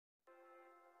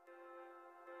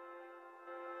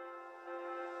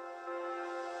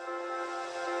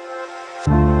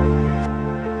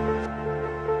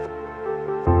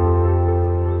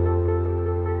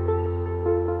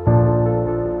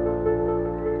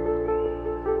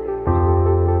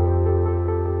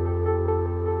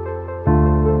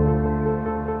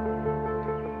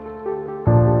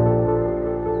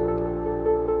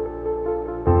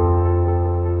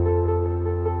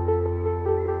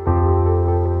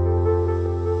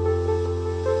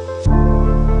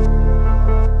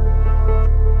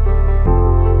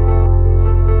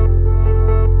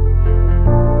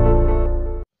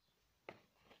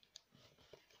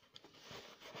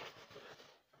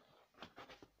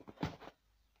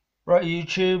Right,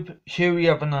 YouTube, here we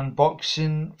have an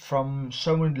unboxing from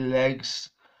Somanylegs.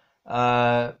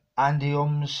 Andy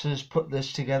has put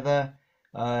this together.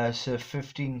 It's a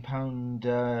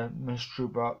 £15 mystery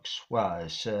box. Well,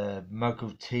 it's a mug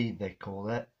of tea, they call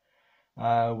it,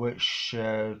 which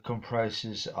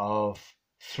comprises of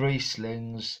 3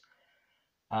 slings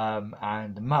and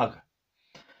a mug.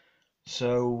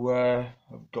 So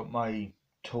I've got my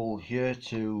tool here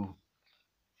to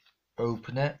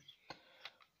open it.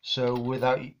 So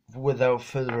without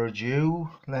further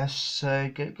ado, let's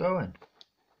get going.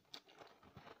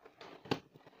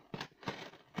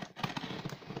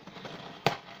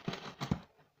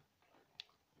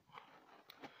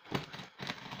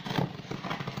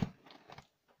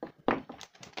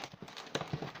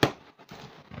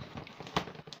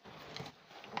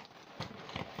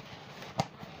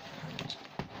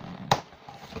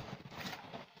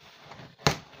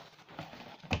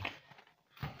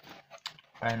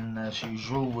 And as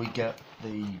usual, we get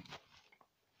the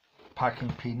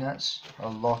packing peanuts, a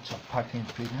lot of packing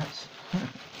peanuts. Right,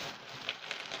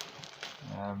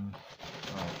 I'm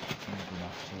gonna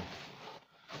have to.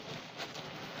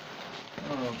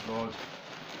 Oh God.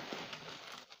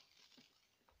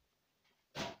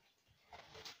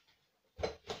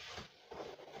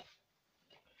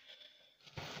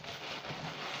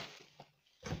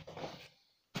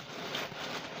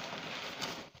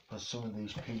 Put some of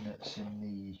these peanuts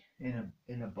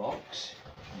in a box,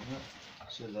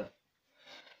 so that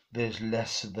there's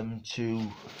less of them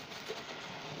to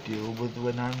deal with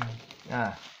when I'm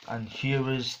and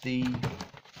here is the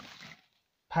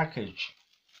package.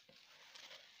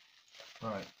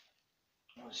 Right,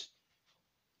 let's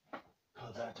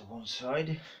put that to one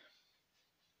side.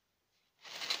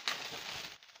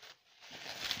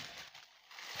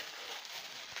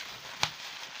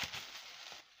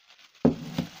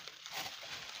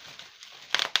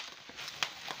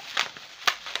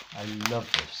 I love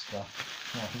this stuff,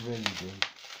 I really do.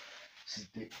 It's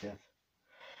addictive.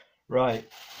 Right.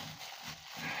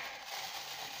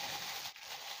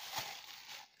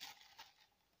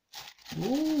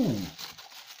 Ooh.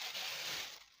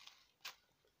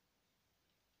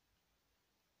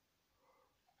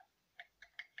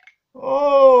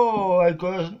 Oh, I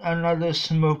got another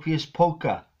Smokiest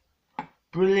polka.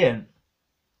 Brilliant.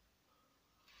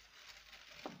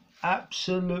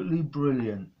 Absolutely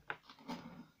brilliant.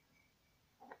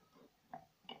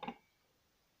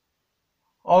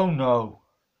 Oh no.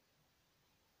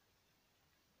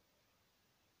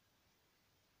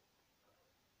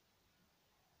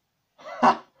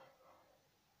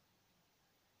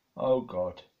 Oh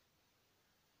God.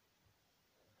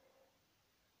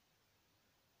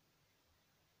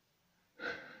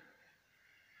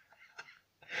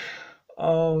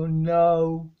 Oh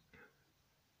no.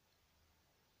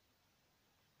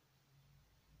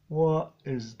 What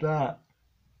is that?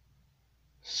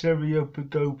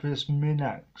 Seriopagopus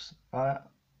minax.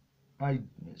 I'm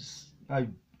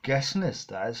guessing it's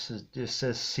that. It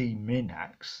says C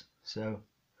minax. So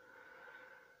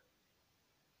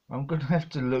I'm gonna have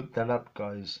to look that up,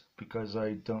 guys, because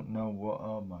I don't know what.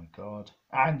 Oh my God,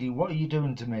 Andy, what are you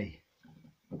doing to me?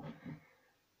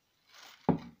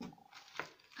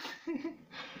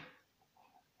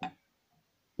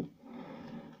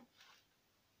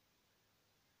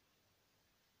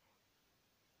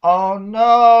 Oh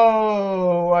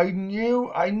no! I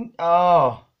knew. I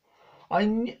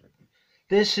knew.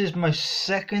 This is my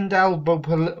second album.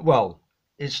 Well,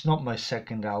 it's not my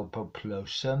second album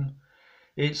Plosum.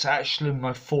 It's actually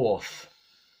my fourth.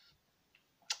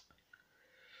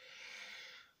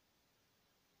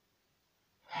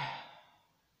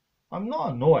 I'm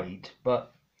not annoyed,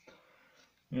 but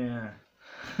yeah,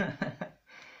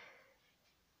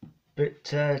 bit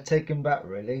taken back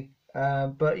really.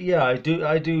 But yeah, I do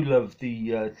love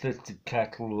the Twisted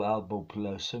Kettle album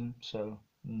Blossom. So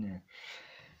yeah.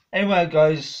 Anyway,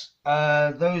 guys,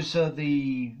 those are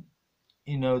the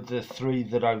the 3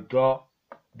 that I've got.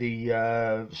 The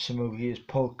Samogia's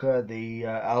Polka, the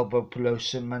Albo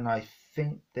Pelosum, and I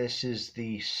think this is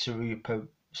the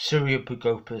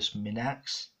Syriopagopus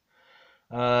minax.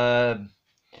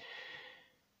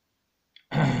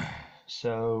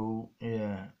 So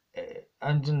yeah,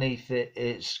 underneath it,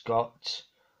 it's got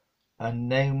a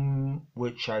name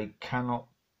which I cannot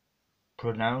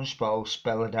pronounce, but I'll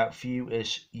spell it out for you.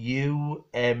 It's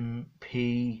UMPHAUG.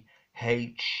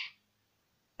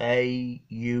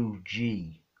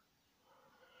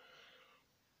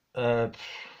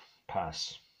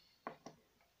 Pass.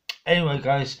 Anyway,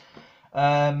 guys,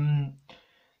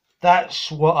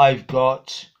 that's what I've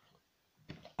got.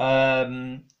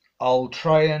 I'll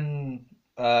try and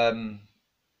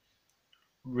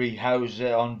rehouse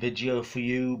it on video for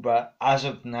you, but as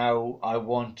of now, I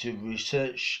want to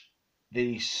research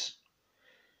these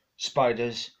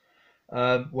spiders.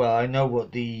 Well, I know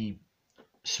what the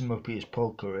Simopius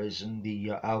pulchra is and the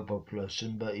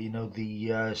Alboplossum, but you know the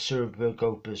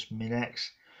Cerebrogopus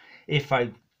minax. If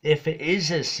it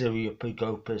is a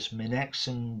Cerebrogopus minax,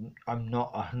 and I'm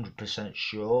not 100%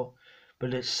 sure,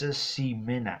 but it says C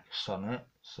minax on it,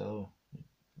 so it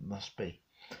must be.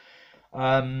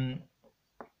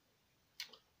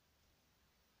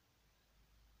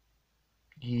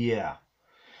 Yeah.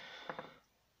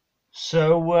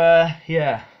 So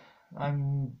yeah,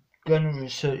 I'm gonna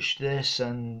research this,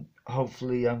 and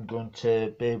hopefully I'm going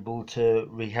to be able to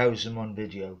rehouse them on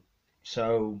video.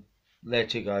 So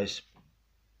later, guys.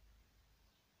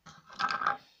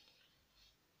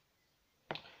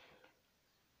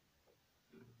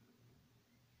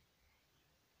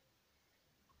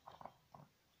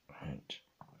 Right.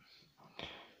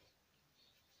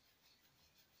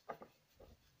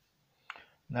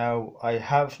 Now I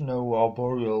have no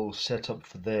arboreal set up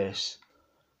for this.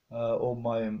 All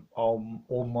my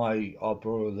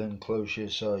arboreal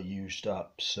enclosures are used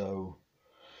up, so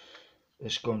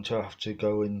it's going to have to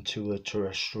go into a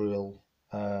terrestrial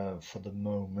for the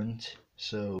moment.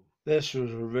 So this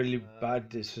was a really bad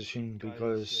decision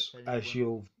because, as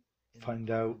you'll find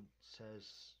out,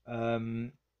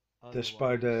 the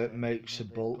spider makes a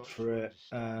bolt for it.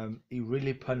 He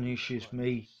really punishes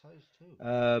me,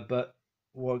 but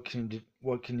what can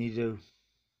you do?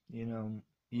 You know,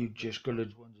 you just gotta,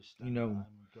 you know,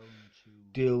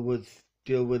 deal with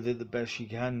it the best you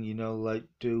can. You know, like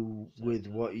do with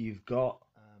what you've got.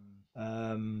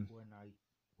 Um,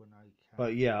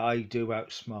 but yeah, I do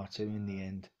outsmart him in the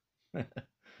end.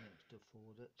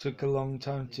 Took a long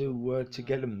time to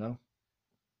get him though.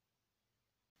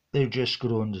 They've just got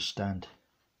to understand.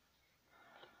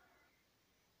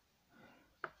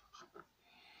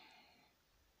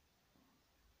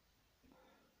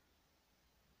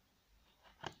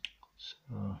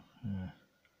 So yeah.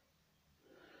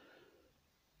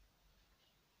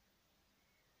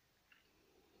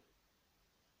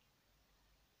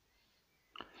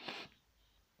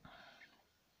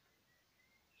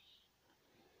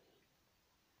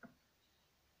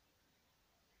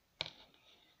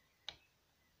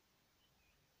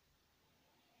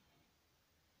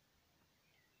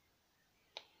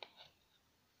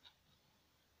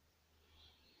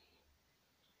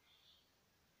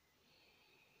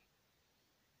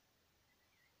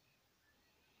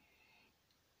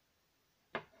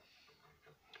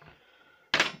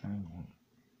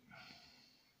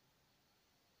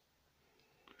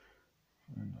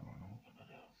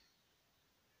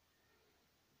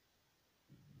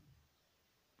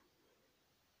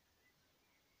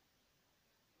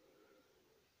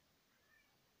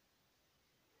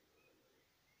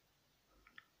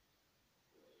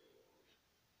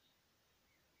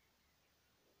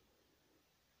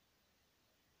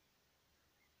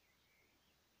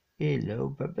 Hello,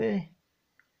 baby.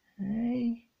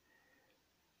 Hey.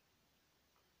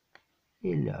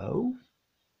 Hello.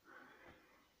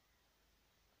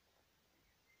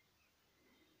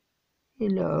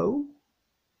 Hello.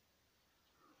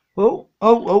 Oh,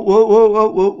 oh, oh, oh, oh,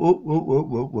 oh, oh, oh, oh,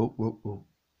 oh, oh, oh, oh.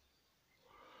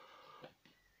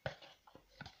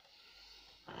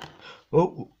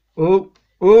 Oh, oh,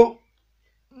 oh,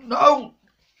 no!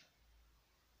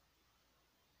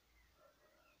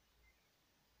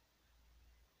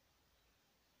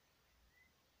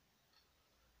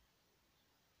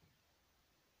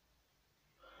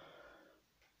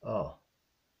 Oh.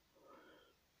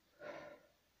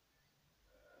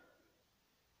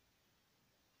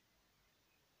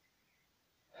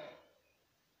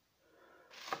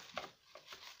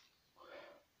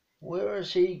 Where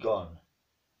has he gone?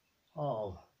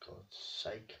 Oh, for God's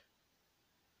sake.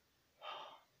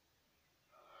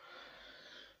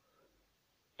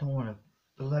 Don't want to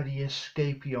bloody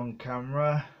escape you on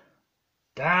camera.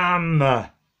 Damn!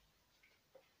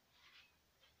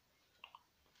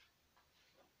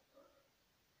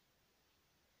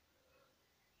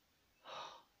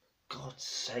 God's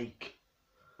sake.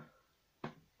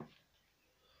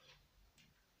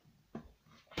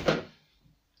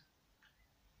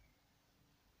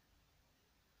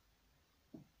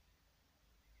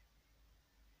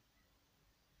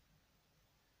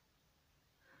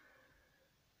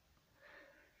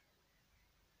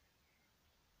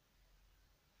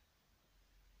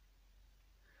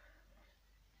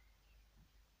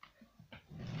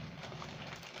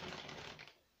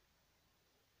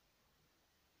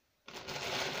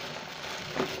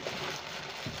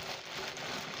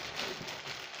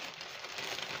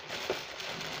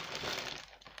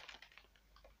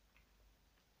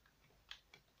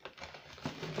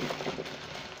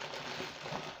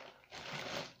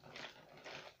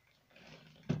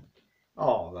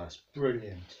 that's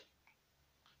brilliant.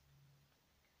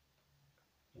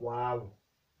 Wow.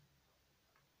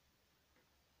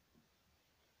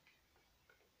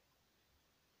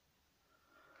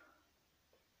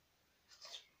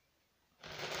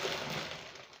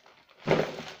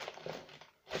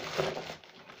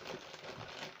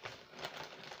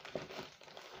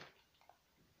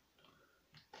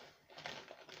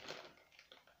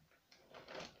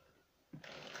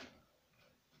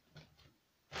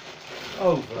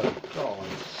 Oh, for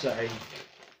God's sake.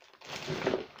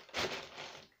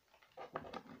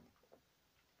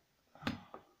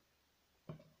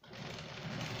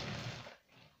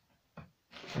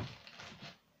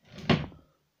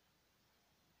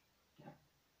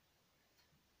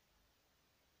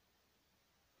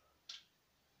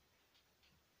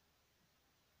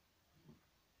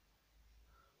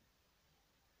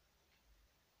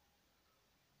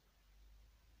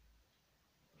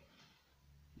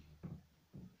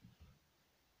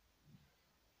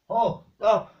 Oh,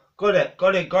 got it,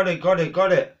 got it, got it, got it,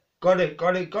 got it, got it,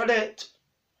 got it, got it.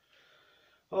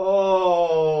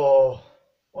 Oh,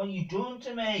 what are you doing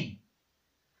to me?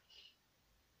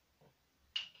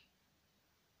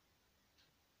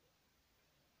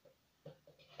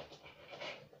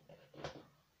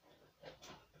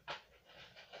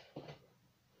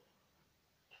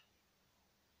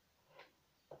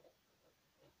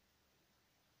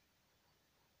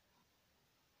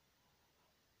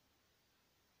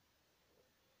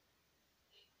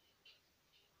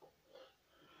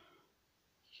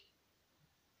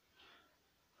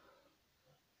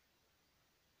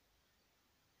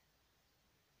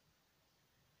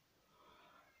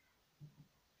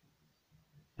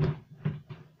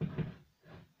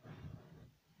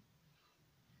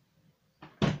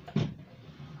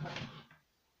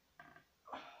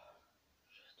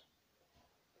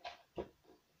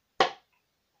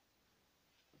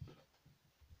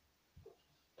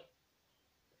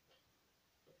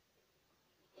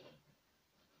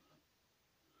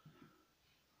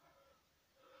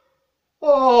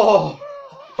 Oh,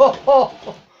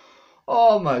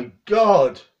 oh my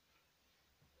God.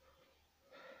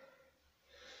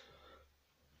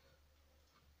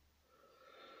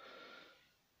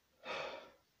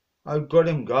 I've got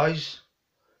him, guys.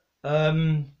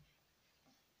 Right,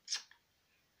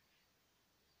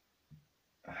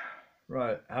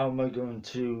 how am I going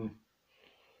to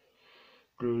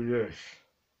do this?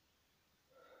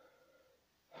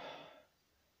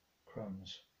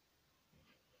 Crumbs.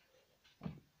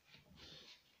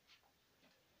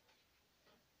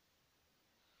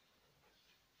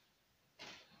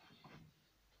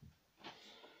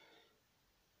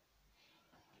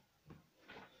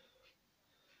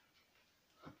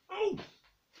 Oh!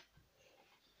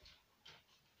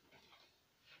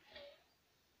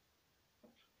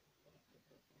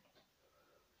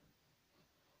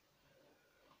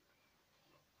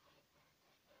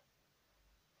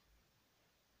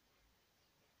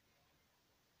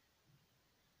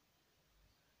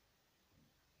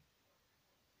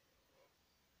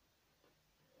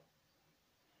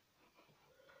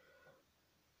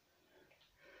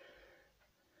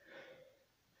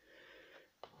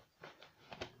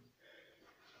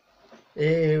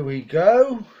 Here we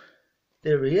go.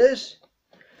 There he is.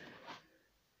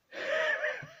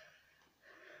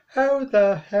 How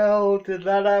the hell did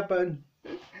that happen?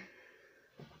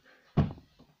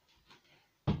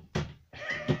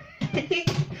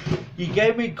 You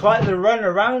gave me quite the run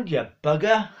around, you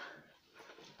bugger.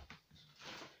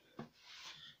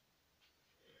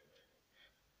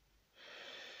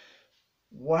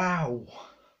 Wow.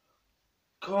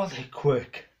 God, they're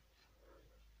quick.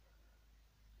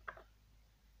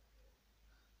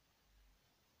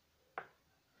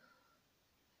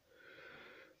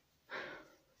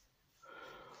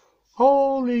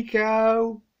 Holy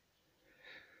cow.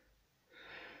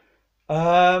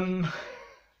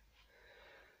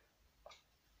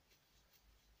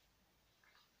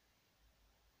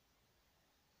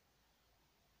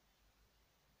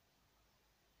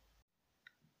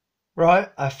 Right,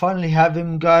 I finally have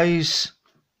him, guys.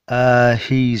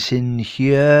 He's in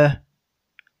here.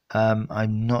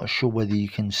 I'm not sure whether you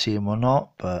can see him or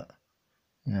not, but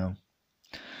you know,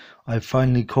 I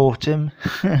finally caught him.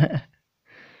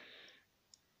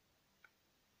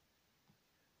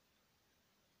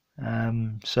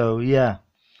 So yeah.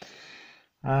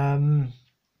 Now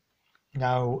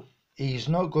he's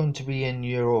not going to be in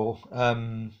Euro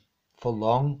for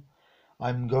long.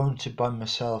 I'm going to buy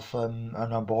myself an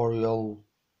arboreal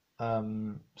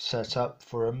set up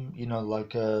for him. You know,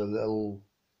 like a little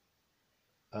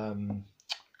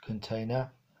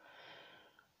container.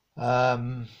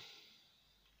 Um,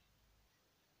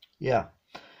 yeah,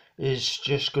 it's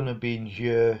just gonna be in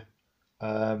here,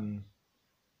 you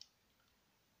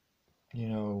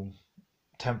know,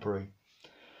 temporary.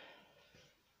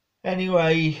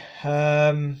 Anyway,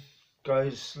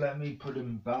 guys, let me put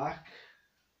him back,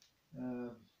 uh,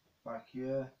 back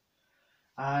here,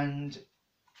 and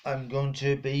I'm going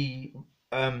to be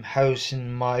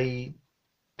housing my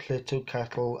little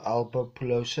cattle Alba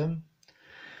Pulosum.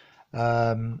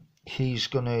 He's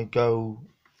gonna go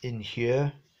in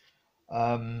here.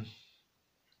 Um,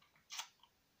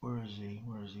 where is he?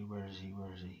 Where is he? Where is he?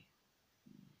 Where is he?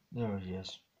 There he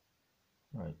is.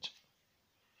 Right.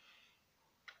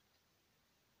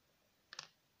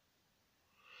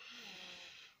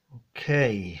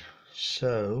 Okay.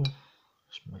 So,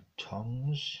 it's my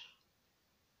tongs.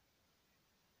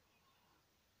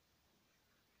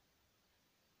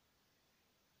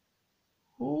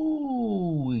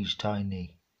 Ooh, he's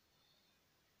tiny.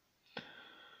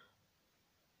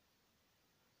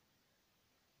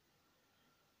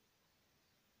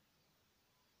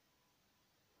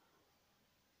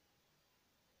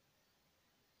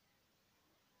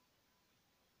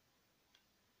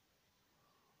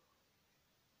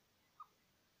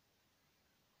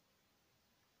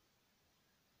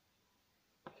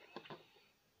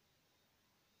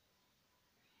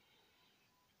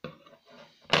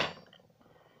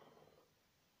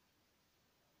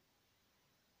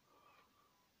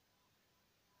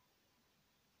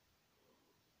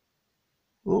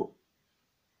 Oh,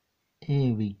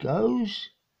 here he goes.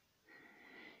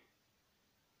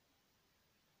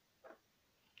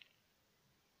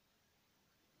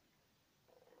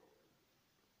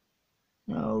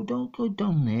 No, don't go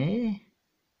down there.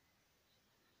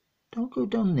 Don't go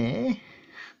down there.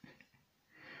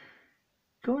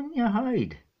 Go in your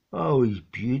hide. Oh, he's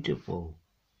beautiful.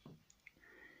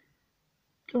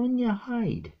 Go in your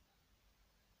hide.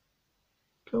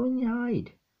 Go in your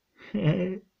hide.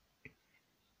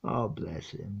 Oh,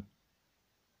 bless him.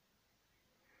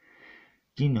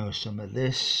 You know, some of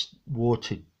this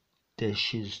water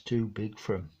dish is too big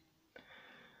for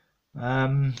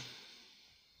him.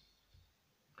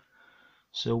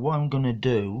 So what I'm going to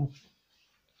do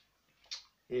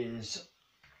is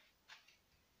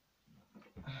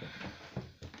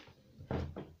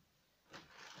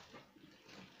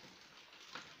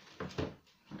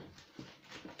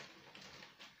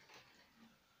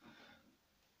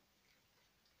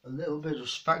a little bit of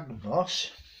sphagnum moss.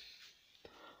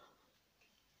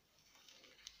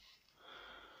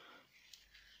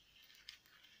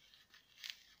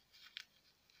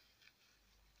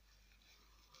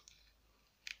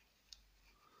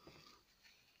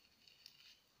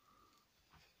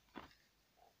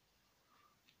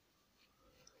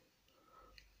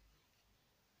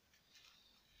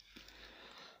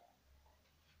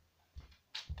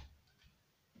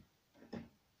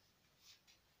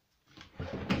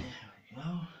 There we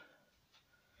go.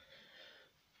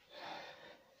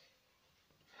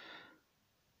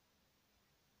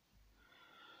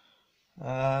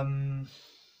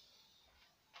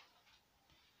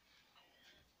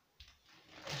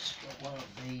 Let's get one of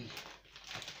the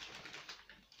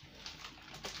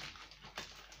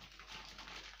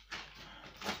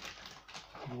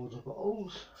water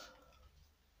bottles.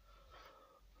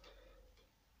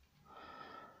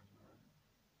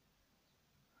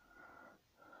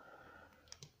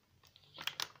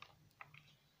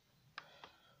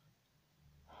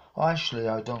 Actually,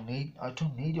 I don't need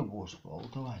a water bottle,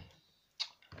 do I?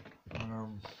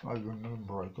 I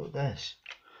remember I got this,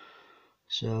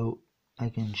 so I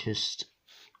can just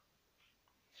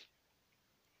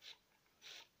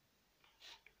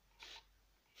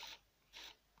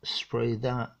spray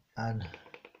that and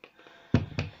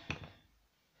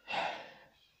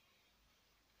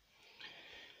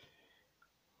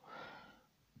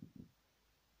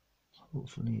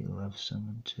hopefully you'll have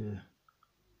something to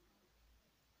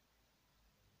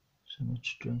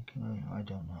drink. I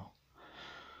don't know.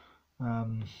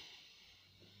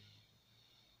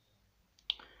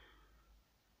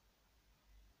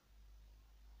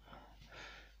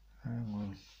 Hang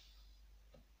on.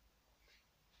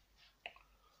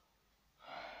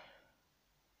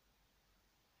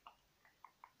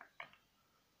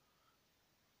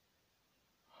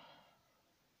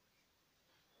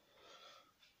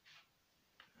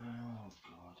 Oh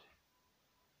God.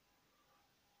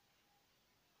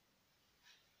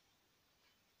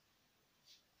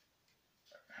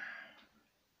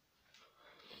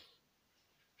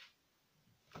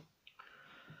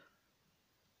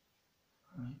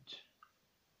 Right.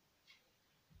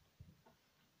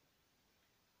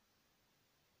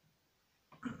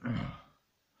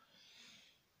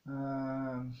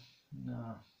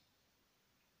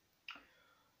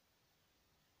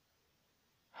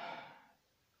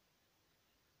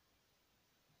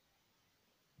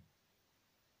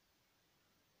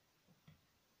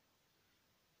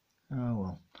 Oh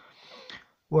well.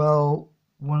 Well,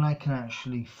 when I can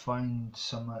actually find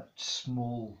something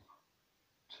small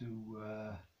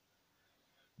to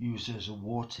use as a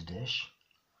water dish,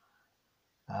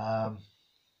 um,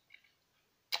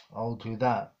 I'll do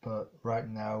that. But right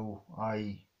now,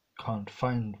 I can't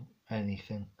find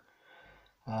anything.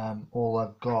 All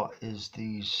I've got is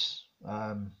these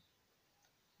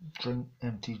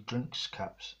empty drinks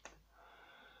caps.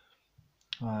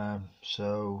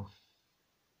 So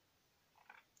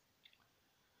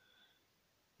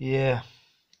yeah.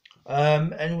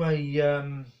 Anyway,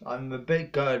 I'm a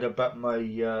bit gutted about my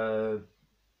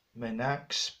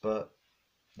knacks, but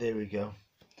there we go.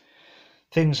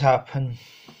 Things happen.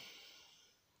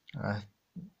 I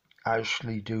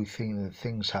actually do think that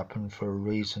things happen for a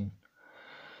reason.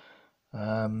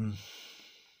 Um,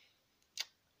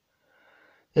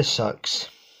 this sucks.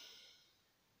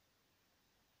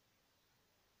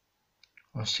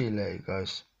 I'll see you later,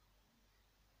 guys.